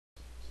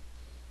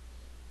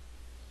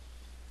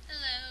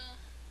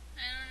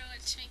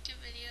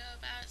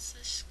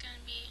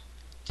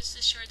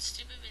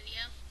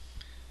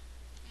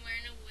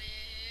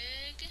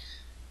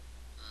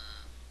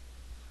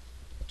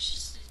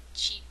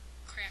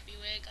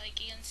wig.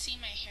 Like, you can see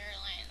my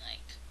hairline,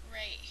 like,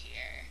 right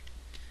here.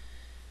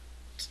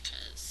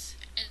 Because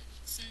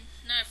it's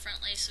not a front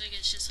lace wig,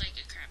 it's just like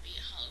a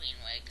crappy Halloween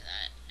wig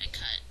that I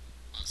cut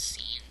while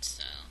skiing,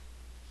 so.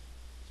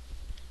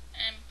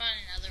 And I bought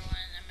another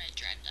one, and I'm going to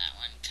dread that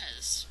one,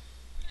 because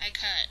I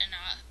cut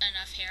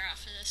enough hair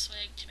off of this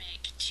wig to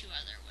make 2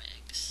 other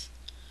wigs.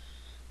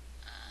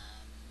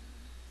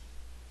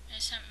 I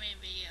just haven't made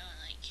a video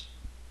in like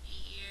a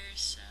year or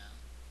so.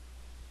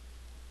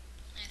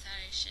 I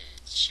thought I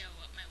should show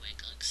what my wig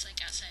looks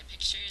like outside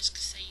pictures,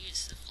 because I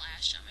use the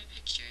flash on my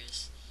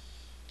pictures.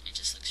 It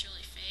just looks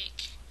really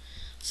fake.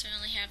 So I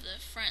only have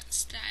the front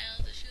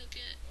style,